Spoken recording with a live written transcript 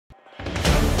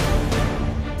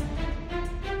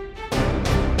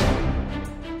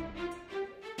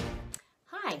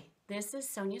This is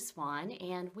Sonya Swan,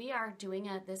 and we are doing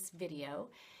this video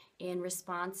in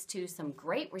response to some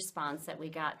great response that we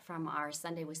got from our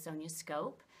Sunday with Sonya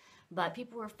scope. But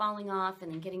people were falling off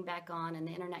and then getting back on, and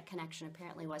the internet connection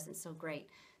apparently wasn't so great.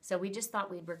 So we just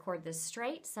thought we'd record this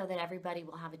straight so that everybody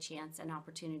will have a chance and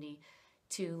opportunity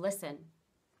to listen.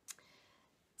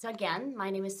 So again, my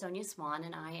name is Sonya Swan,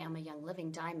 and I am a Young Living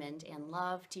Diamond and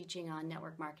love teaching on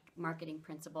network marketing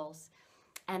principles.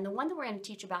 And the one that we're going to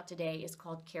teach about today is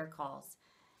called care calls.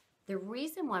 The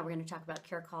reason why we're going to talk about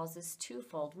care calls is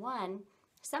twofold. One,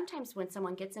 sometimes when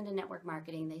someone gets into network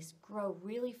marketing, they grow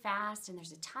really fast and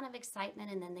there's a ton of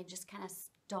excitement, and then they just kind of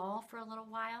stall for a little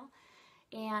while.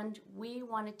 And we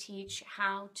want to teach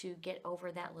how to get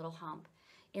over that little hump.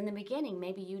 In the beginning,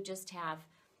 maybe you just have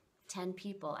 10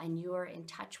 people and you're in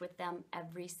touch with them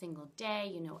every single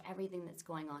day. You know everything that's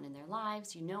going on in their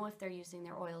lives. You know if they're using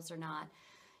their oils or not.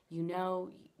 You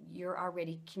know you're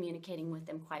already communicating with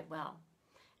them quite well.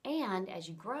 And as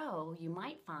you grow, you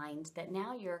might find that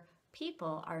now your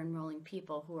people are enrolling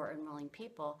people who are enrolling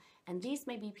people. And these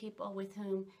may be people with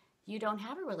whom you don't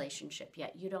have a relationship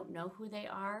yet. You don't know who they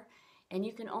are. And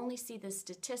you can only see the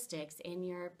statistics in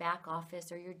your back office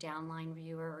or your downline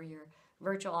viewer or your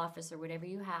virtual office or whatever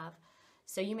you have.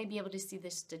 So you may be able to see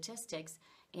the statistics,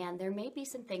 and there may be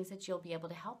some things that you'll be able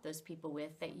to help those people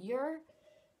with that your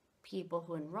people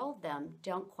who enrolled them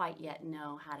don't quite yet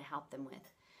know how to help them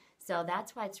with. So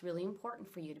that's why it's really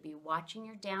important for you to be watching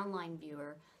your downline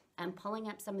viewer and pulling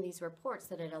up some of these reports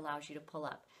that it allows you to pull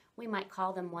up. We might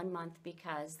call them 1 month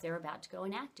because they're about to go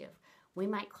inactive. We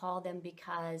might call them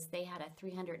because they had a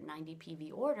 390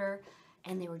 PV order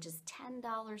and they were just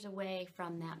 $10 away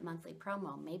from that monthly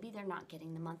promo. Maybe they're not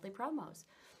getting the monthly promos.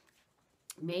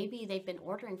 Maybe they've been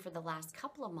ordering for the last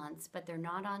couple of months, but they're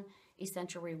not on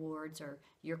Essential Rewards or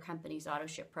your company's auto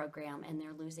ship program, and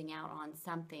they're losing out on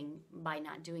something by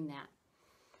not doing that.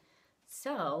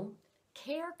 So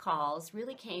care calls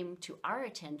really came to our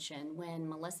attention when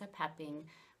Melissa Pepping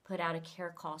put out a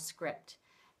care call script.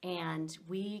 And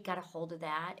we got a hold of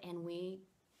that, and we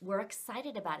were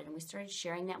excited about it, and we started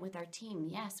sharing that with our team.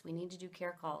 Yes, we need to do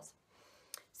care calls.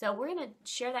 So we're going to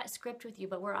share that script with you,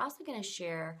 but we're also going to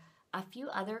share a few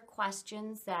other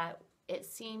questions that it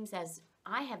seems, as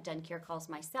I have done care calls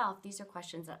myself, these are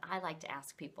questions that I like to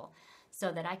ask people so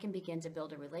that I can begin to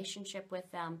build a relationship with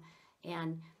them.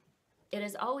 And it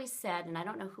is always said, and I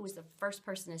don't know who was the first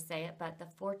person to say it, but the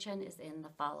fortune is in the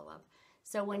follow-up.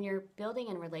 So when you're building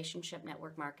in relationship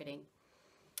network marketing,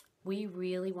 we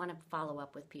really want to follow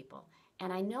up with people.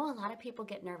 And I know a lot of people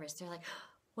get nervous. They're like,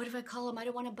 what if I call them? I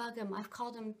don't want to bug them. I've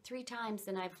called them 3 times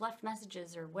and I've left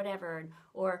messages or whatever.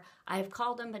 Or I've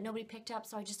called them but nobody picked up,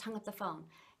 so I just hung up the phone.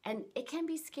 And it can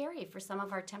be scary for some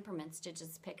of our temperaments to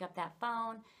just pick up that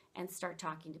phone and start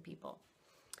talking to people.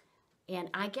 And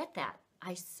I get that.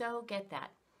 I so get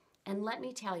that. And let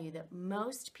me tell you that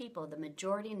most people, the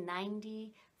majority,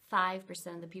 95%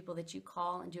 of the people that you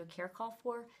call and do a care call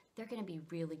for, they're going to be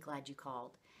really glad you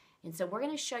called. And so we're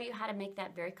going to show you how to make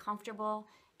that very comfortable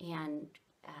and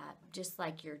just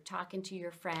like you're talking to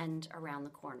your friend around the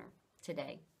corner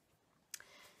today.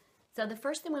 So the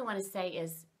first thing we want to say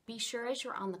is be sure as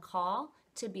you're on the call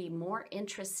to be more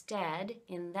interested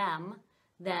in them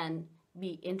than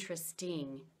be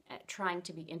interesting, trying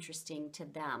to be interesting to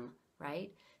them,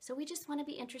 right? So we just want to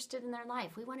be interested in their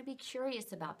life. We want to be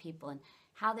curious about people and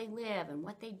how they live and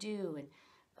what they do and,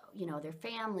 you know, their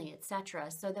family,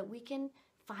 etc., so that we can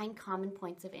find common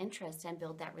points of interest and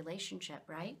build that relationship,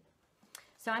 right?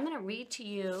 So I'm going to read to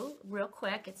you real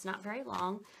quick, it's not very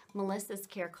long, Melissa's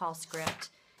care call script,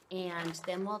 and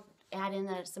then we'll add in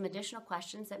some additional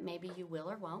questions that maybe you will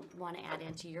or won't want to add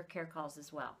into your care calls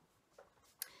as well.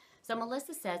 So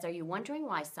Melissa says, are you wondering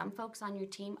why some folks on your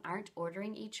team aren't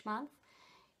ordering each month?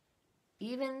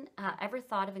 Even ever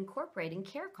thought of incorporating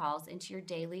care calls into your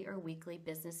daily or weekly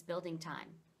business building time?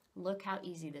 Look how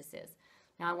easy this is.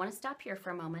 Now I want to stop here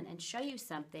for a moment and show you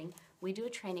something. We do a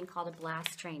training called a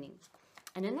blast training.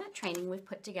 And in that training, we've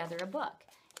put together a book.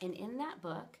 And in that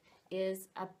book is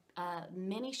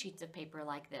many sheets of paper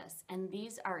like this. And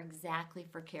these are exactly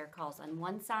for care calls. On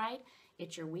one side,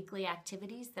 it's your weekly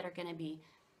activities that are going to be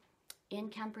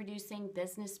income producing,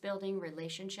 business building,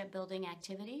 relationship building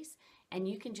activities. And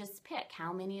you can just pick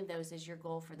how many of those is your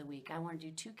goal for the week. I want to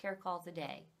do 2 care calls a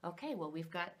day. Okay, well,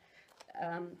 we've got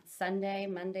Sunday,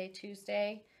 Monday,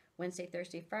 Tuesday, Wednesday,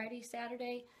 Thursday, Friday,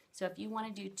 Saturday. So if you want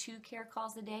to do 2 care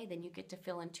calls a day, then you get to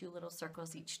fill in 2 little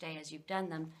circles each day as you've done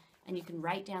them. And you can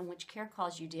write down which care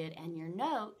calls you did and your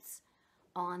notes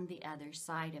on the other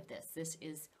side of this. This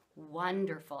is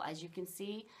wonderful. As you can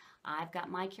see, I've got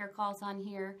my care calls on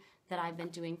here that I've been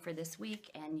doing for this week,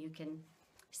 and you can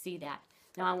see that.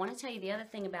 Now, I want to tell you the other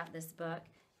thing about this book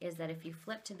is that if you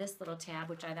flip to this little tab,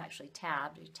 which I've actually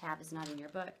tabbed, your tab is not in your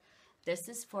book, this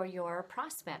is for your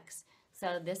prospects.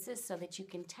 So this is so that you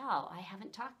can tell, I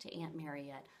haven't talked to Aunt Mary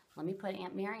yet. Let me put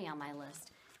Aunt Mary on my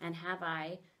list. And have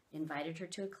I invited her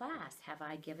to a class? Have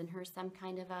I given her some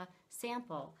kind of a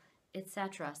sample,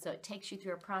 etc.? So it takes you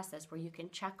through a process where you can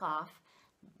check off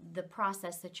the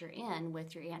process that you're in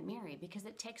with your Aunt Mary, because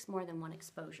it takes more than one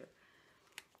exposure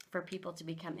for people to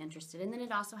become interested. And then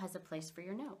it also has a place for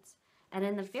your notes. And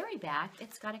in the very back,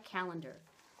 it's got a calendar.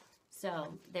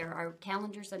 So there are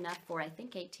calendars enough for, I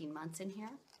think, 18 months in here.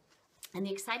 And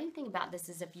the exciting thing about this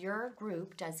is if your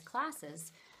group does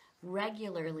classes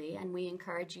regularly, and we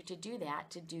encourage you to do that,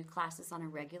 to do classes on a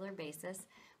regular basis,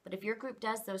 but if your group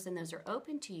does those and those are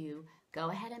open to you, go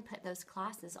ahead and put those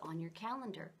classes on your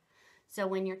calendar. So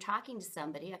when you're talking to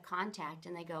somebody, a contact,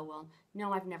 and they go, well,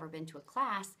 no, I've never been to a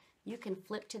class, you can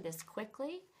flip to this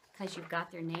quickly because you've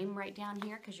got their name right down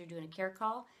here because you're doing a care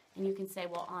call, and you can say,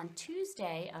 well, on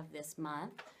Tuesday of this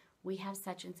month, we have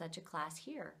such and such a class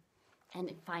here,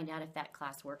 and find out if that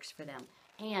class works for them.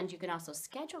 And you can also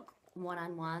schedule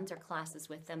one-on-ones or classes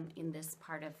with them in this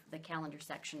part of the calendar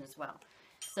section as well.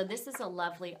 So this is a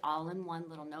lovely all-in-one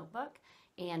little notebook,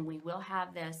 and we will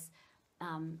have this,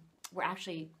 we're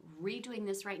actually redoing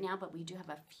this right now, but we do have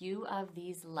a few of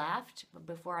these left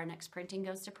before our next printing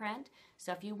goes to print.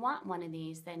 So if you want one of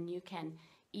these, then you can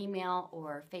email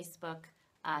or Facebook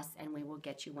us, and we will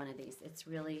get you one of these. It's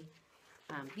really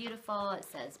beautiful. It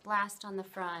says BLAST on the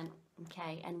front,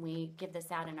 okay, and we give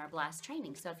this out in our BLAST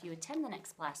training. So if you attend the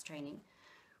next BLAST training,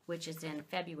 which is in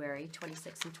February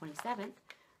 26th and 27th,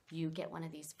 you get one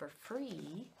of these for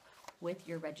free with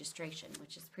your registration,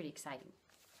 which is pretty exciting.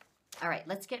 All right,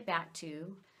 let's get back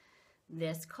to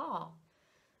this call.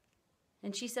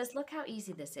 And she says, look how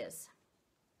easy this is.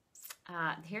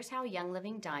 Here's how Young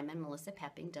Living Diamond, Melissa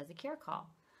Pepping, does a care call.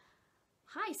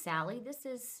 Hi, Sally, this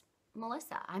is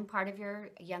Melissa. I'm part of your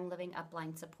Young Living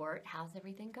upline support. How's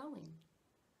everything going?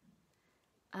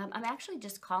 I'm actually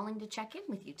just calling to check in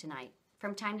with you tonight.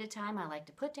 From time to time, I like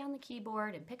to put down the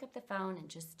keyboard and pick up the phone and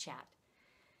just chat.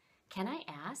 Can I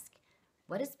ask,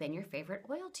 what has been your favorite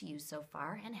oil to use so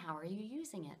far, and how are you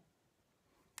using it?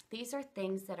 These are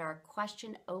things that are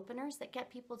question openers that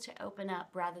get people to open up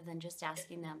rather than just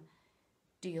asking them,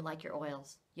 do you like your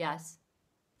oils? Yes.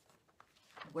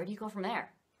 Where do you go from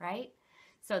there, right?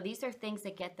 So these are things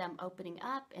that get them opening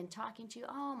up and talking to you.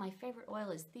 Oh, my favorite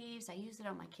oil is Thieves. I use it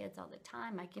on my kids all the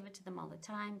time. I give it to them all the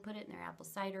time, put it in their apple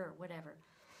cider or whatever.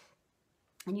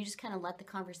 And you just kind of let the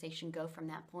conversation go from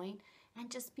that point and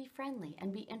just be friendly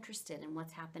and be interested in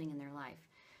what's happening in their life.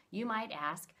 You might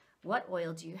ask, what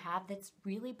oil do you have that's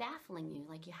really baffling you?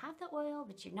 Like you have the oil,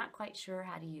 but you're not quite sure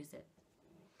how to use it.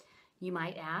 You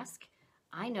might ask,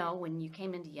 I know when you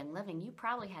came into Young Living, you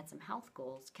probably had some health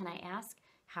goals. Can I ask,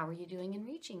 how are you doing in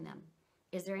reaching them?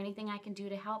 Is there anything I can do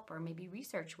to help or maybe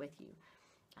research with you?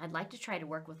 I'd like to try to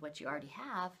work with what you already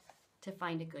have to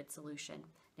find a good solution.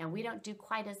 Now, we don't do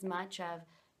quite as much of,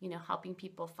 helping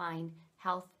people find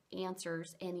health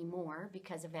answers anymore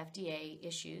because of FDA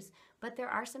issues, but there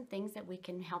are some things that we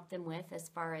can help them with as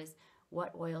far as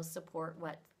what oils support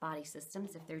what body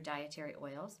systems if they're dietary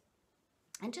oils.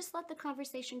 And just let the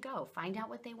conversation go. Find out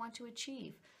what they want to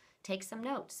achieve. Take some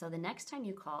notes so the next time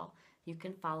you call, you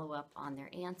can follow up on their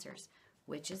answers,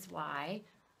 which is why,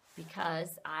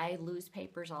 because I lose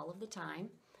papers all of the time,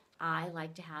 I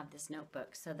like to have this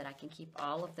notebook so that I can keep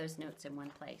all of those notes in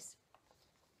one place.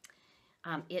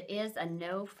 It is a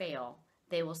no-fail.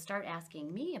 They will start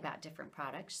asking me about different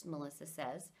products, Melissa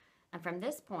says, and from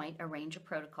this point, arrange a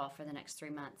protocol for the next 3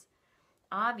 months.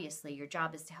 Obviously, your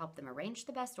job is to help them arrange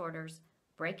the best orders,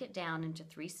 break it down into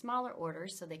 3 smaller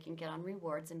orders so they can get on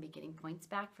rewards and be getting points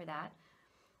back for that,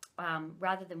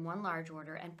 rather than 1 large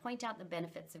order, and point out the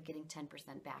benefits of getting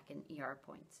 10% back in ER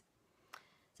points.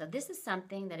 So this is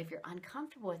something that if you're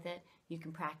uncomfortable with it, you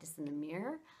can practice in the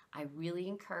mirror. I really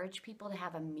encourage people to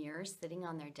have a mirror sitting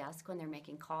on their desk when they're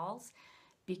making calls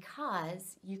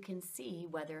because you can see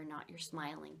whether or not you're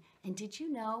smiling. And did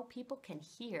you know people can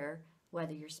hear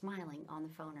whether you're smiling on the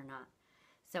phone or not?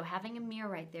 So having a mirror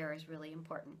right there is really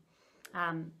important.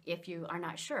 If you are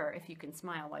not sure if you can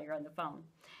smile while you're on the phone.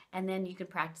 And then you can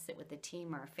practice it with a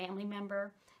team or a family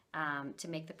member to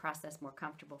make the process more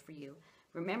comfortable for you.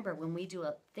 Remember, when we do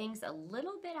things a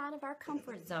little bit out of our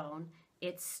comfort zone,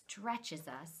 it stretches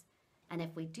us. And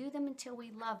if we do them until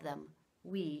we love them,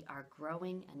 we are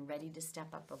growing and ready to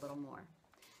step up a little more.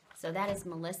 So that is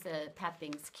Melissa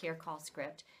Pepping's Care Call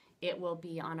script. It will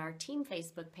be on our team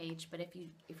Facebook page, but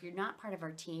if you're not part of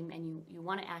our team and you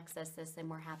want to access this, then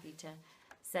we're happy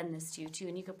send this to you too,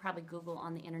 and you could probably Google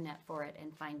on the internet for it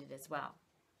and find it as well.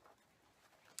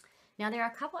 Now, there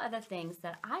are a couple other things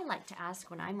that I like to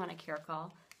ask when I'm on a care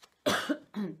call.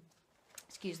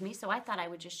 Excuse me. So I thought I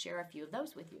would just share a few of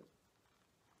those with you.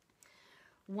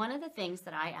 One of the things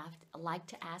that I like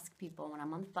to ask people when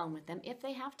I'm on the phone with them, if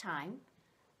they have time,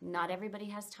 not everybody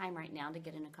has time right now to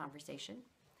get in a conversation,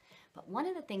 but one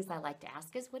of the things I like to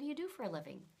ask is, what do you do for a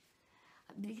living?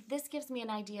 This gives me an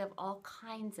idea of all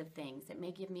kinds of things. It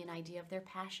may give me an idea of their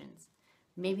passions.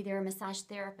 Maybe they're a massage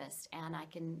therapist, and I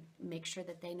can make sure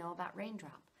that they know about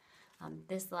Raindrop.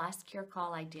 This last care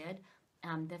call I did,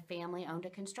 the family owned a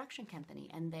construction company,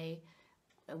 and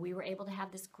we were able to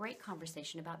have this great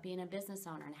conversation about being a business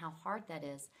owner and how hard that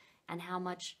is, and how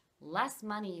much less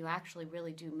money you actually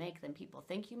really do make than people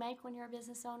think you make when you're a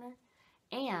business owner,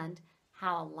 and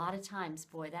how a lot of times,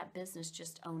 boy, that business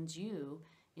just owns you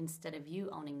instead of you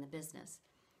owning the business.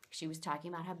 She was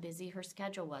talking about how busy her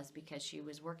schedule was because she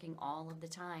was working all of the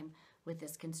time with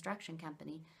this construction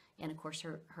company and, of course,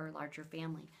 her larger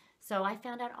family. So I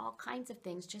found out all kinds of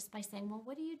things just by saying, well,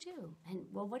 what do you do? And,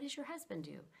 well, what does your husband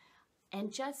do?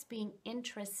 And just being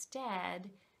interested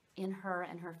in her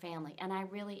and her family. And I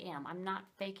really am. I'm not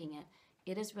faking it.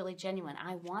 It is really genuine.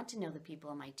 I want to know the people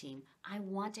on my team. I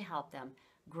want to help them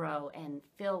grow and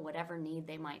fill whatever need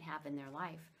they might have in their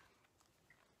life.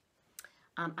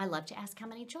 I love to ask how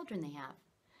many children they have.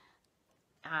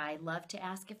 I love to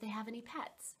ask if they have any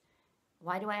pets.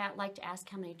 Why do I like to ask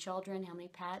how many children, how many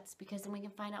pets? Because then we can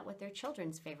find out what their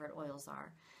children's favorite oils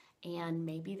are. And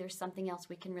maybe there's something else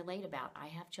we can relate about. I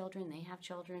have children, they have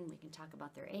children. We can talk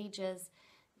about their ages.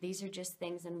 These are just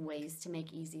things and ways to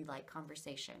make easy, light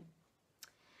conversation.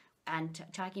 And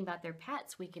talking about their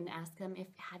pets, we can ask them,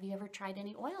 have you ever tried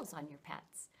any oils on your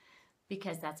pets?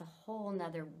 Because that's a whole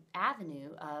nother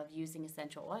avenue of using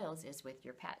essential oils is with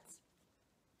your pets.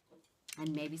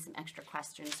 And maybe some extra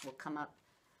questions will come up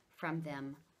from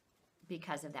them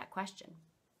because of that question.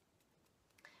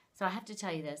 So I have to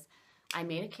tell you this. I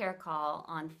made a care call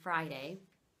on Friday,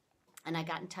 and I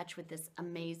got in touch with this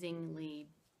amazingly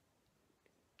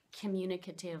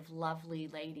communicative, lovely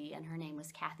lady, and her name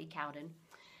was Kathy Cowden.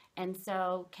 And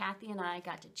so Kathy and I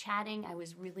got to chatting. I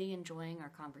was really enjoying our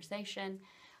conversation.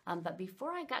 But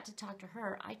before I got to talk to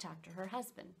her, I talked to her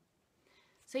husband.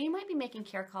 So you might be making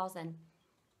care calls, and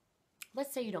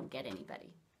let's say you don't get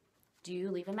anybody. Do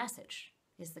you leave a message,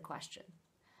 is the question.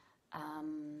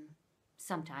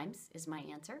 Sometimes is my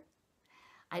answer.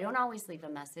 I don't always leave a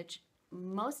message.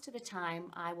 Most of the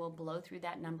time, I will blow through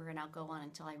that number and I'll go on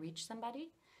until I reach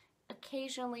somebody.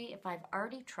 Occasionally, if I've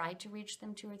already tried to reach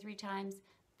them 2 or 3 times,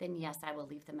 then yes, I will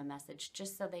leave them a message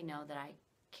just so they know that I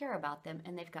care about them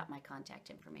and they've got my contact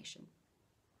information.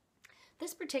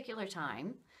 This particular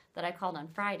time that I called on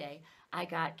Friday, I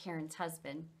got Karen's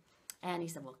husband, and he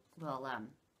said,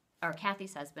 or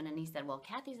Kathy's husband, and he said, well,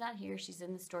 Kathy's not here. She's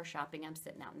in the store shopping. I'm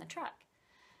sitting out in the truck.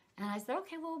 And I said,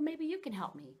 okay, well, maybe you can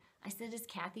help me. I said, is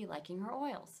Kathy liking her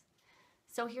oils?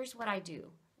 So here's what I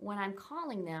do. When I'm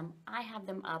calling them, I have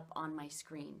them up on my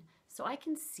screen so I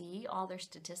can see all their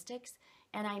statistics.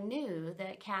 And I knew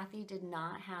that Kathy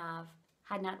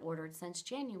had not ordered since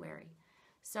January.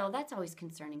 So that's always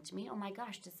concerning to me. Oh my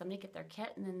gosh, did somebody get their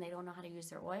kit and then they don't know how to use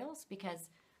their oils? Because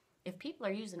if people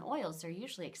are using oils, they're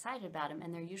usually excited about them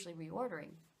and they're usually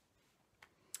reordering.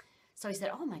 So he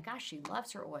said, oh my gosh, she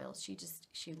loves her oils.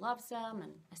 She loves them.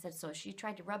 And I said, so she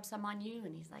tried to rub some on you?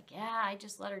 And he's like, yeah, I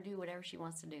just let her do whatever she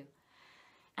wants to do.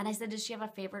 And I said, does she have a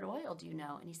favorite oil, do you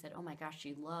know? And he said, oh my gosh,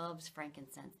 she loves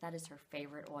frankincense. That is her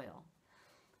favorite oil.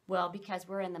 Well, because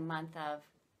we're in the month of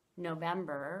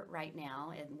November right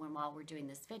now, and while we're doing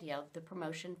this video, the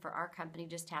promotion for our company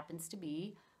just happens to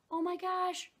be, oh my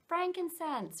gosh,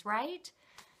 frankincense, right?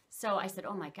 So I said,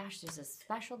 oh my gosh, there's a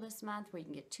special this month where you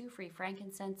can get 2 free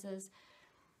frankincenses.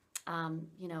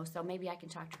 So maybe I can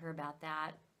talk to her about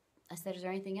that. I said, is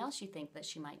there anything else you think that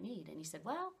she might need? And he said,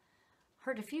 well,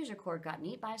 her diffuser cord got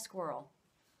eaten by a squirrel.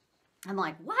 I'm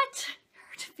like, what?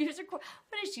 Her diffuser cord?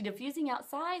 What is she, diffusing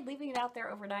outside, leaving it out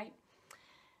there overnight?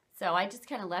 So I just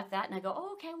kind of left that and I go,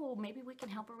 oh, okay, well, maybe we can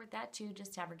help her with that too.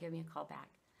 Just have her give me a call back.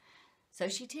 So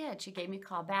she did. She gave me a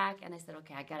call back and I said,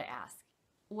 okay, I got to ask,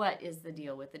 what is the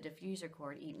deal with the diffuser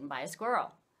cord eaten by a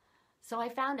squirrel? So I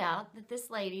found out that this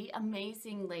lady,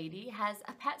 amazing lady, has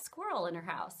a pet squirrel in her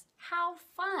house. How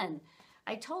fun.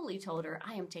 I totally told her,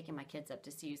 I am taking my kids up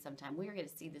to see you sometime. We are going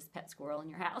to see this pet squirrel in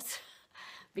your house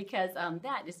because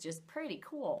that is just pretty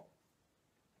cool.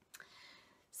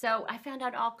 So I found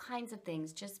out all kinds of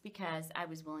things just because I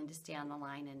was willing to stay on the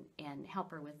line and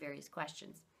help her with various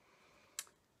questions.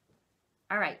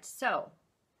 All right, so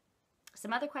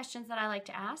some other questions that I like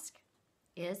to ask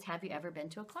is, have you ever been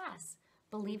to a class?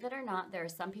 Believe it or not, there are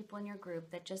some people in your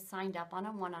group that just signed up on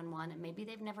a one-on-one, and maybe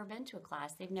they've never been to a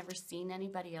class. They've never seen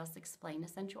anybody else explain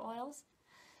essential oils.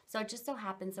 So it just so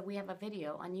happens that we have a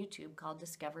video on YouTube called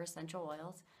Discover Essential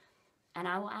Oils. And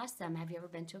I will ask them, have you ever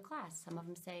been to a class? Some of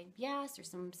them say yes, or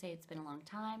some of them say it's been a long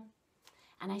time.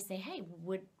 And I say, hey,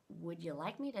 would you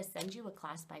like me to send you a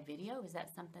class by video? Is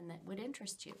that something that would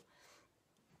interest you?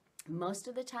 Most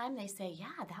of the time they say,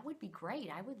 yeah, that would be great.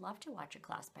 I would love to watch a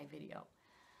class by video,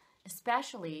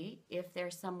 especially if they're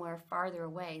somewhere farther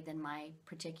away than my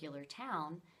particular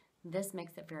town. This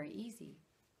makes it very easy.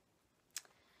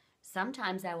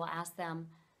 Sometimes I will ask them,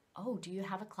 oh, do you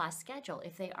have a class schedule?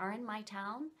 If they are in my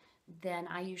town, then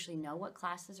I usually know what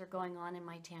classes are going on in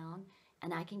my town,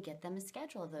 and I can get them a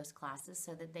schedule of those classes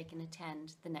so that they can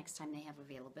attend the next time they have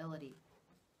availability.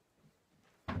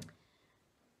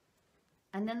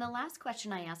 And then the last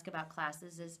question I ask about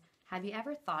classes is, have you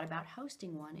ever thought about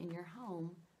hosting one in your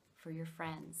home for your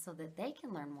friends so that they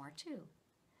can learn more too?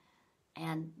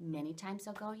 And many times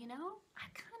they'll go, you know, I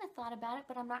kind of thought about it,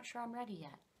 but I'm not sure I'm ready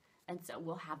yet. And so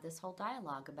we'll have this whole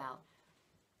dialogue about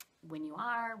when you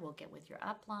are, we'll get with your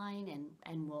upline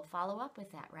and we'll follow up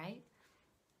with that, right?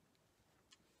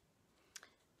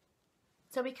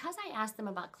 So because I asked them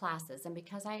about classes and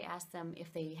because I asked them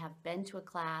if they have been to a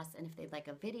class and if they'd like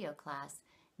a video class,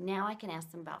 now I can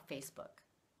ask them about Facebook.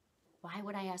 Why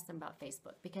would I ask them about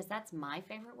Facebook? Because that's my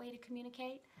favorite way to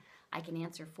communicate. I can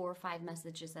answer 4 or 5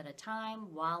 messages at a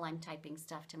time while I'm typing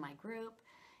stuff to my group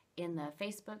in the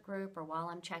Facebook group, or while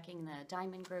I'm checking the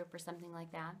Diamond group or something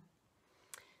like that.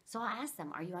 So I'll ask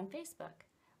them, are you on Facebook?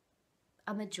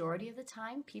 A majority of the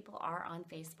time, people are on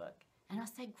Facebook. And I'll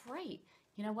say, great.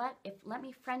 You know what? Let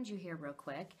me friend you here real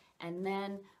quick, and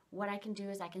then what I can do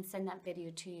is I can send that video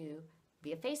to you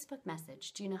via Facebook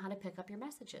message. Do you know how to pick up your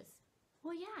messages?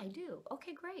 Well, yeah, I do.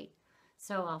 Okay, great.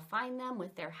 So I'll find them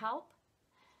with their help.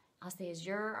 I'll say,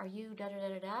 are you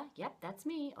da-da-da-da-da? Yep, that's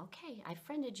me. Okay, I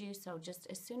friended you, so just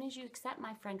as soon as you accept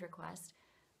my friend request,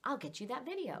 I'll get you that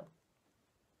video.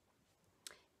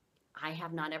 I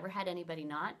have not ever had anybody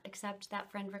not accept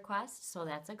that friend request, so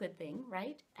that's a good thing,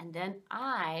 right? And then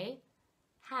I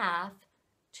have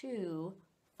to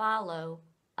follow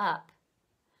up,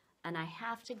 and I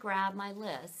have to grab my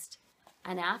list,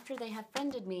 and after they have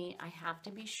friended me, I have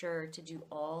to be sure to do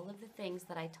all of the things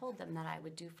that I told them that I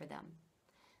would do for them.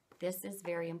 This is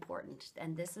very important,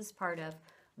 and this is part of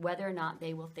whether or not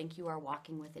they will think you are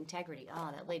walking with integrity.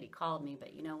 Oh, that lady called me,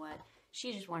 but you know what?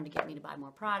 She just wanted to get me to buy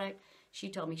more product. She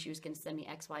told me she was going to send me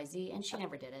XYZ, and she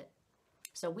never did it.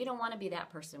 So we don't want to be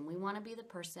that person. We want to be the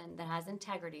person that has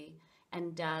integrity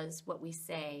and does what we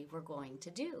say we're going to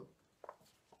do.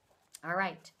 All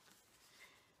right.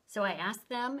 So I ask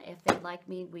them if they'd like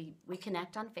me. We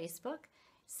connect on Facebook.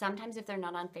 Sometimes if they're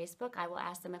not on Facebook, I will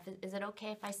ask them, is it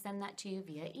okay if I send that to you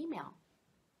via email?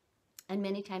 And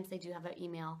many times they do have an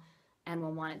email and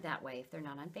will want it that way if they're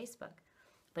not on Facebook.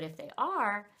 But if they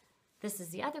are, this is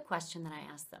the other question that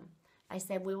I ask them. I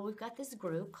said, well, we've got this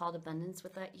group called Abundance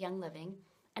with Young Living,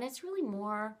 and it's really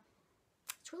more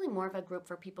of a group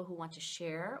for people who want to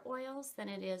share oils than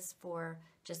it is for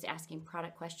just asking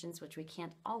product questions, which we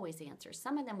can't always answer.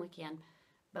 Some of them we can,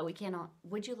 but we cannot.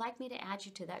 Would you like me to add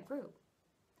you to that group?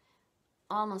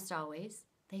 Almost always,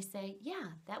 they say, yeah,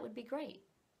 that would be great.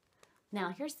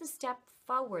 Now, here's the step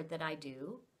forward that I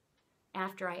do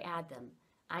after I add them.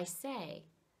 I say,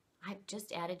 I've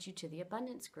just added you to the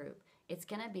Abundance group. It's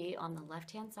going to be on the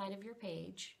left-hand side of your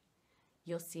page.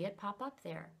 You'll see it pop up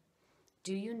there.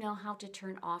 Do you know how to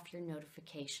turn off your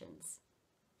notifications?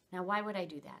 Now, why would I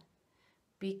do that?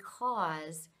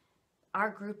 Because our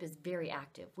group is very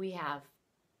active. We have,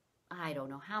 I don't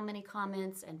know how many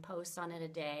comments and posts on it a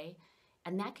day.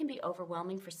 And that can be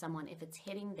overwhelming for someone if it's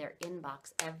hitting their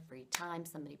inbox every time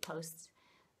somebody posts.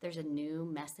 There's a new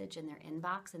message in their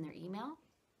inbox, in their email.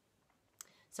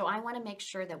 So I want to make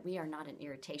sure that we are not an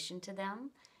irritation to them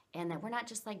and that we're not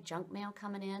just like junk mail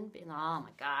coming in, being, oh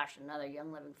my gosh, another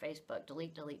Young Living Facebook,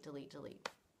 delete, delete, delete, delete.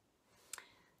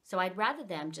 So I'd rather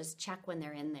them just check when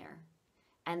they're in there.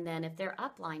 And then if their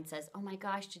upline says, oh my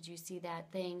gosh, did you see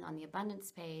that thing on the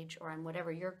Abundance page or on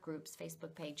whatever your group's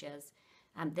Facebook page is,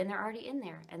 then they're already in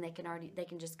there and they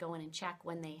can just go in and check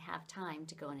when they have time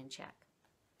to go in and check.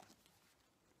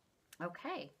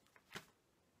 Okay.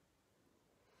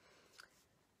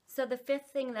 So the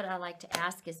fifth thing that I like to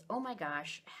ask is, oh my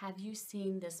gosh, have you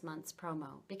seen this month's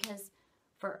promo? Because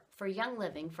for Young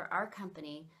Living, for our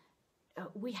company,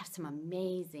 we have some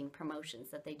amazing promotions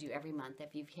that they do every month.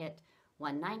 If you've hit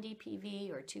 190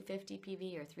 PV or 250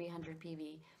 PV or 300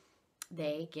 PV,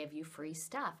 they give you free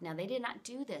stuff. Now, they did not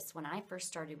do this when I first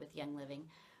started with Young Living,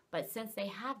 But since they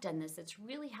have done this, it's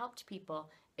really helped people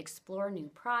explore new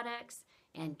products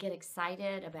and get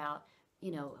excited about,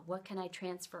 what can I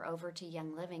transfer over to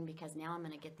Young Living, because now I'm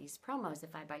going to get these promos.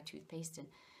 If I buy toothpaste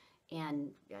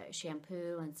and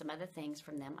shampoo and some other things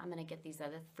from them, I'm going to get these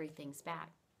other free things back.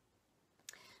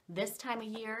 This time of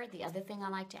year, the other thing I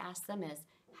like to ask them is,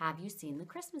 have you seen the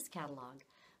Christmas catalog?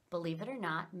 Believe it or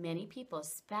not, many people,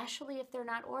 especially if they're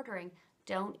not ordering,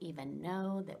 don't even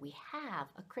know that we have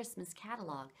a Christmas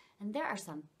catalog. And there are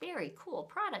some very cool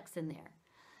products in there.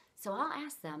 So I'll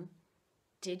ask them,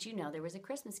 did you know there was a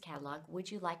Christmas catalog?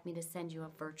 Would you like me to send you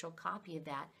a virtual copy of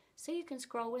that so you can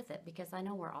scroll with it? Because I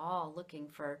know we're all looking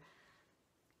for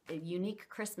unique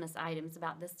Christmas items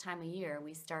about this time of year.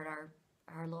 We start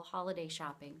our little holiday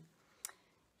shopping.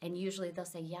 And usually they'll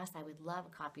say, yes, I would love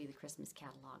a copy of the Christmas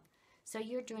catalog. So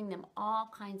you're doing them all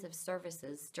kinds of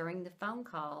services during the phone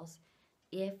calls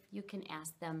if you can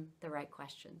ask them the right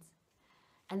questions.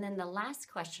 And then the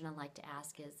last question I like to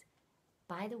ask is,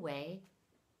 by the way,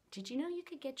 did you know you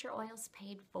could get your oils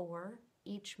paid for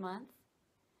each month?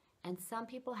 And some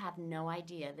people have no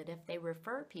idea that if they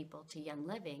refer people to Young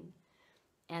Living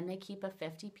and they keep a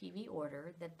 50 PV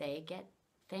order, that they get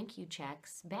thank you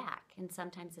checks back. And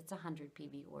sometimes it's a 100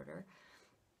 PV order.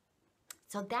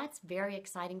 So that's very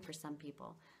exciting for some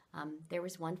people. There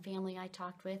was one family I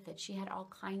talked with that she had all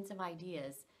kinds of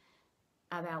ideas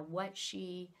about what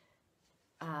she,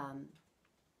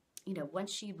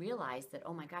 once she realized that,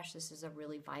 oh my gosh, this is a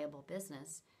really viable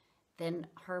business, then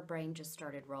her brain just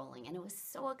started rolling. And it was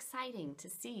so exciting to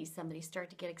see somebody start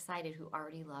to get excited who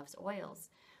already loves oils.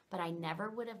 But I never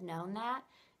would have known that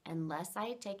unless I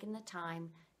had taken the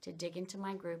time to dig into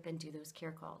my group and do those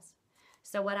care calls.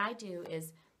 So what I do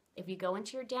is, if you go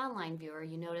into your downline viewer,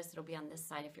 you notice it'll be on this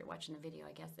side if you're watching the video,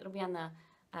 I guess. It'll be on the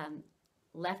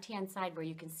left-hand side where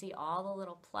you can see all the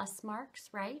little plus marks,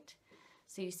 right?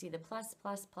 So you see the plus,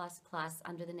 plus, plus, plus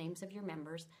under the names of your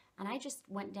members. And I just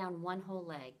went down one whole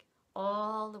leg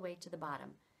all the way to the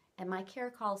bottom. And my care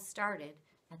call started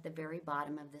at the very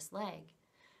bottom of this leg.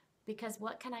 Because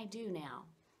what can I do now?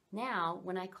 Now,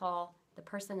 when I call the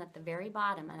person at the very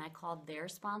bottom and I call their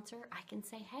sponsor, I can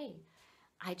say, hey,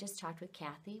 I just talked with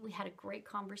Kathy. We had a great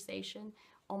conversation.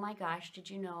 Oh my gosh, did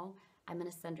you know I'm going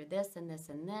to send her this and this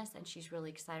and this, and she's really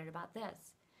excited about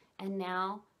this. And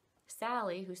now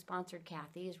Sally, who sponsored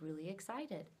Kathy, is really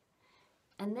excited.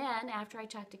 And then after I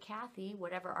talk to Kathy,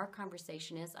 whatever our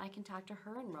conversation is, I can talk to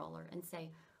her enroller and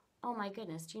say, oh my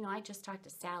goodness, I just talked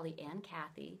to Sally and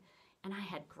Kathy, and I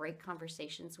had great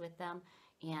conversations with them,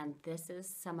 and this is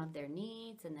some of their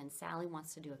needs, and then Sally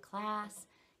wants to do a class.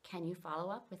 Can you follow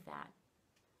up with that?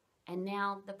 And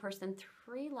now the person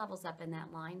 3 levels up in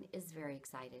that line is very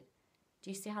excited. Do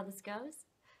you see how this goes?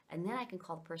 And then I can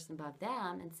call the person above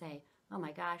them and say, oh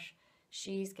my gosh,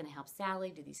 she's going to help Sally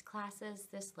do these classes.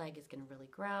 This leg is going to really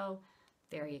grow.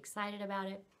 Very excited about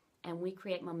it. And we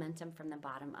create momentum from the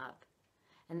bottom up.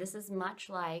 And this is much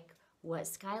like what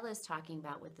Skyla is talking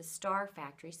about with the Star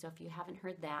Factory. So if you haven't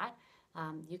heard that,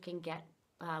 you can get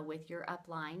with your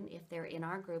upline if they're in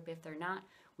our group. If they're not,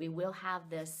 we will have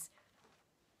this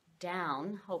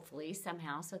down, hopefully,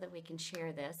 somehow, so that we can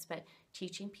share this, but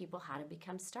teaching people how to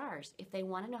become stars. If they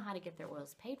want to know how to get their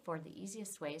oils paid for, the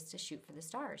easiest way is to shoot for the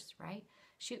stars, right?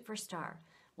 Shoot for star.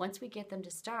 Once we get them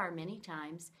to star, many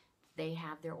times they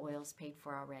have their oils paid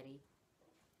for already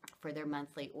for their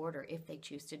monthly order, if they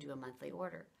choose to do a monthly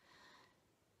order.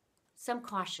 Some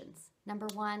cautions. Number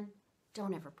 1,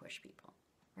 don't ever push people,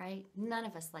 right? None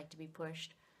of us like to be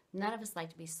pushed. None of us like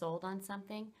to be sold on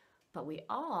something, but we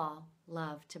all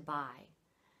love to buy.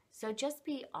 So just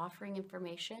be offering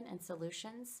information and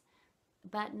solutions,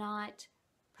 but not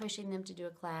pushing them to do a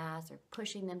class or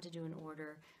pushing them to do an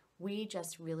order. We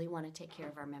just really want to take care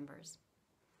of our members.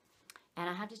 And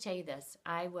I have to tell you this,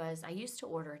 I used to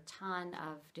order a ton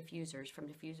of diffusers from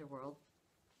Diffuser World.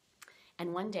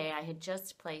 And one day I had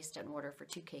just placed an order for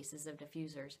 2 cases of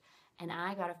diffusers, and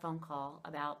I got a phone call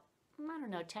about,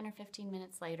 10 or 15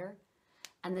 minutes later.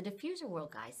 And the Diffuser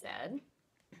World guy said,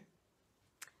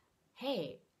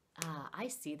 hey, I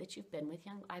see that you've been with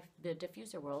the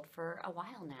Diffuser World for a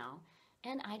while now,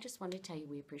 and I just wanted to tell you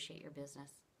we appreciate your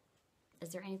business. Is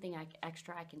there anything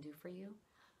extra I can do for you?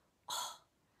 Oh,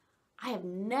 I have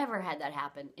never had that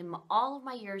happen. In all of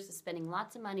my years of spending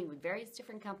lots of money with various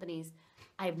different companies,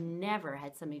 I've never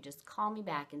had somebody just call me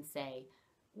back and say,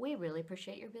 we really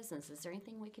appreciate your business. Is there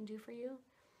anything we can do for you?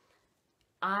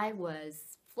 I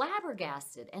was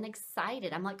flabbergasted and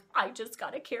excited. I'm like, I just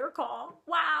got a care call.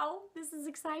 Wow, this is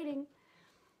exciting.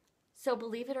 So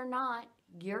believe it or not,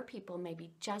 your people may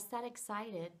be just that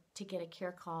excited to get a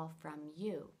care call from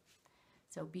you.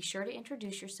 So be sure to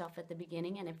introduce yourself at the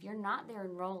beginning, and if you're not their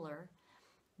enroller,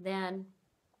 then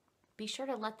be sure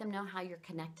to let them know how you're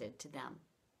connected to them.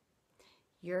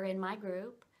 You're in my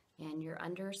group, and you're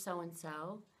under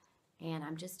so-and-so, and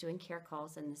I'm just doing care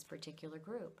calls in this particular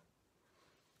group.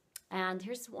 And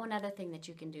here's one other thing that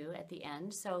you can do at the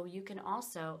end. So you can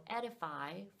also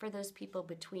edify for those people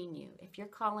between you. If you're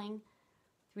calling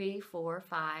 3, 4,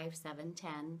 5, 7,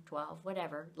 10, 12,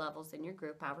 whatever levels in your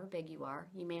group, however big you are,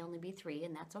 you may only be 3,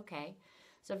 and that's okay.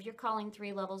 So if you're calling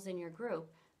 3 levels in your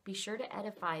group, be sure to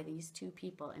edify these 2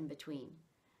 people in between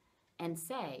and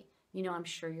say, you know, I'm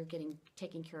sure you're getting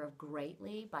taken care of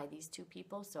greatly by these 2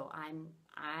 people, so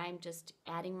I'm just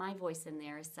adding my voice in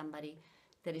there as somebody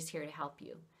that is here to help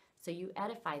you. So you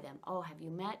edify them. Oh, have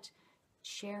you met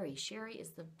Sherry? Sherry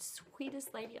is the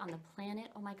sweetest lady on the planet.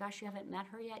 Oh my gosh, you haven't met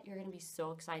her yet? You're going to be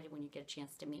so excited when you get a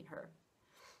chance to meet her.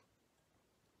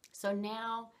 So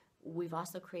now we've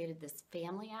also created this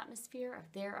family atmosphere.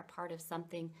 If they're a part of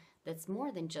something that's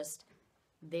more than just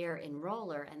their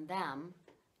enroller and them,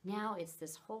 now it's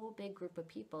this whole big group of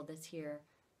people that's here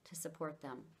to support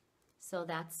them. So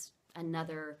that's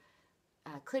another,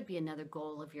 could be another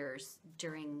goal of yours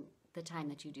during the time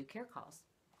that you do care calls.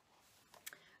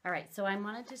 All right, so I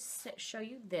wanted to show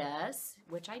you this,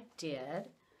 which I did,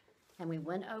 and we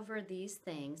went over these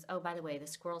things. Oh, by the way, the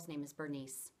squirrel's name is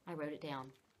Bernice. I wrote it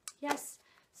down. Yes,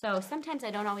 so sometimes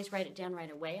I don't always write it down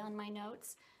right away on my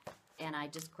notes, and I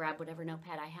just grab whatever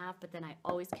notepad I have, but then I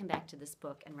always come back to this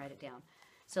book and write it down.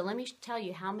 So let me tell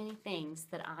you how many things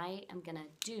that I am going to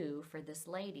do for this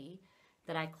lady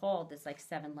that I called this like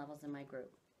 7 levels in my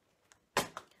group.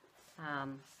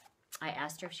 I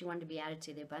asked her if she wanted to be added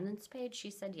to the abundance page.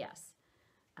 She said yes.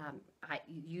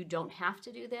 You don't have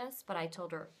to do this, but I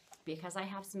told her because I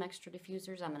have some extra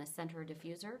diffusers, I'm going to send her a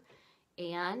diffuser,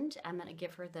 and I'm going to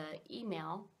give her the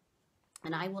email,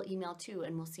 and I will email too,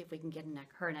 and we'll see if we can get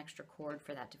her an extra cord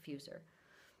for that diffuser.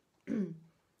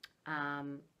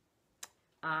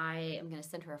 I am going to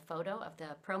send her a photo of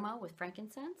the promo with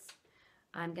frankincense.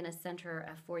 I'm going to send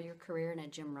her a 4-year career in a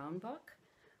Jim Rohn book.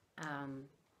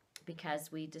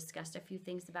 Because we discussed a few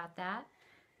things about that.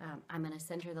 I'm going to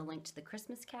send her the link to the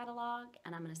Christmas catalog,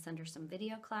 and I'm going to send her some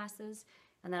video classes,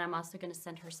 and then I'm also going to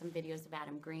send her some videos of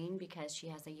Adam Green because she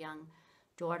has a young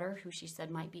daughter who she said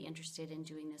might be interested in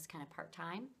doing this kind of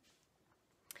part-time.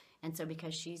 And so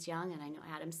because she's young, and I know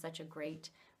Adam's such a great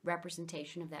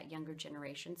representation of that younger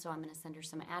generation, so I'm going to send her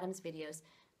some Adam's videos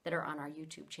that are on our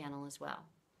YouTube channel as well.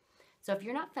 So if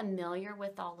you're not familiar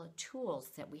with all the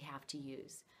tools that we have to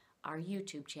use, our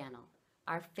YouTube channel,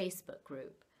 our Facebook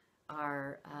group,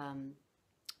 our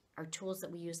tools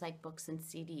that we use like books and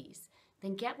CDs,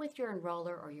 then get with your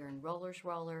enroller or your enroller's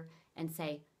roller and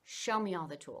say, show me all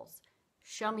the tools.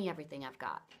 Show me everything I've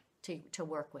got to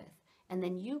work with. And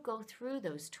then you go through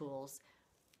those tools,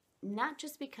 not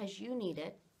just because you need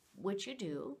it, which you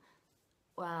do,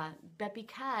 but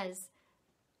because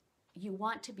you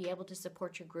want to be able to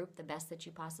support your group the best that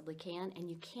you possibly can, and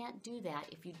you can't do that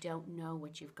if you don't know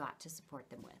what you've got to support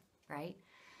them with, right?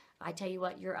 I tell you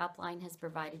what, your upline has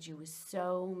provided you with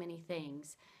so many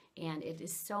things, and it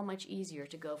is so much easier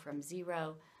to go from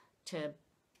 0 to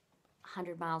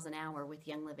 100 miles an hour with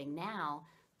Young Living now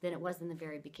than it was in the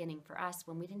very beginning for us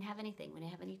when we didn't have anything. We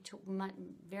didn't have any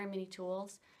very many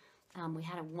tools. We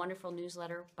had a wonderful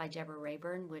newsletter by Deborah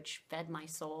Rayburn, which fed my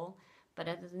soul. But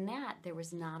other than that, there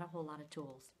was not a whole lot of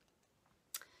tools.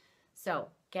 So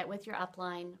get with your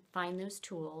upline, find those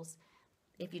tools.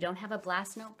 If you don't have a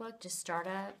blast notebook, just start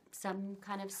some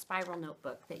kind of spiral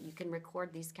notebook that you can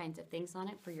record these kinds of things on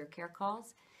it for your care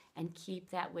calls and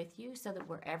keep that with you so that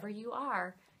wherever you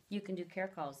are, you can do care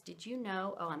calls. Did you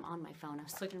know, oh, I'm on my phone. I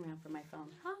was looking around for my phone.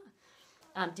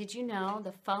 Did you know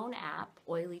the phone app,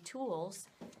 Oily Tools,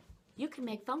 you can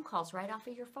make phone calls right off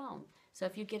of your phone. So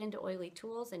if you get into Oily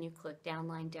Tools and you click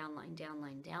downline, downline,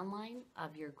 downline, downline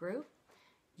of your group,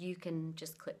 you can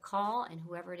just click call, and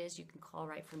whoever it is, you can call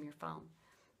right from your phone.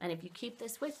 And if you keep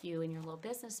this with you in your little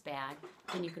business bag,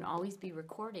 then you can always be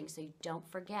recording so you don't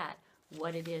forget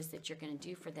what it is that you're going to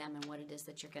do for them and what it is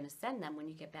that you're going to send them when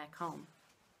you get back home.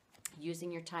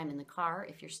 Using your time in the car,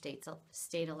 if your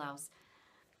state allows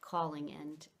calling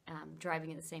and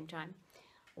driving at the same time.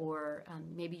 Or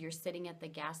maybe you're sitting at the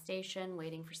gas station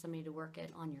waiting for somebody to work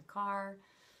it on your car,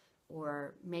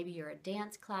 or maybe you're at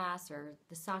dance class or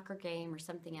the soccer game or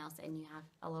something else and you have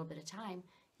a little bit of time,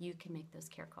 you can make those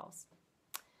care calls.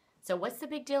 So what's the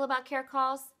big deal about care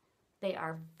calls? They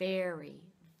are very,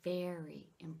 very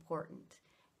important,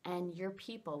 and your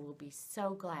people will be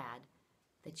so glad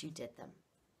that you did them.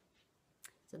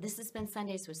 So this has been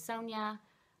Sundays with Sonya.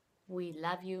 We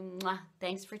love you. Mwah.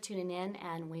 Thanks for tuning in,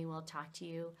 and we will talk to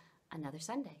you another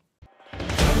Sunday.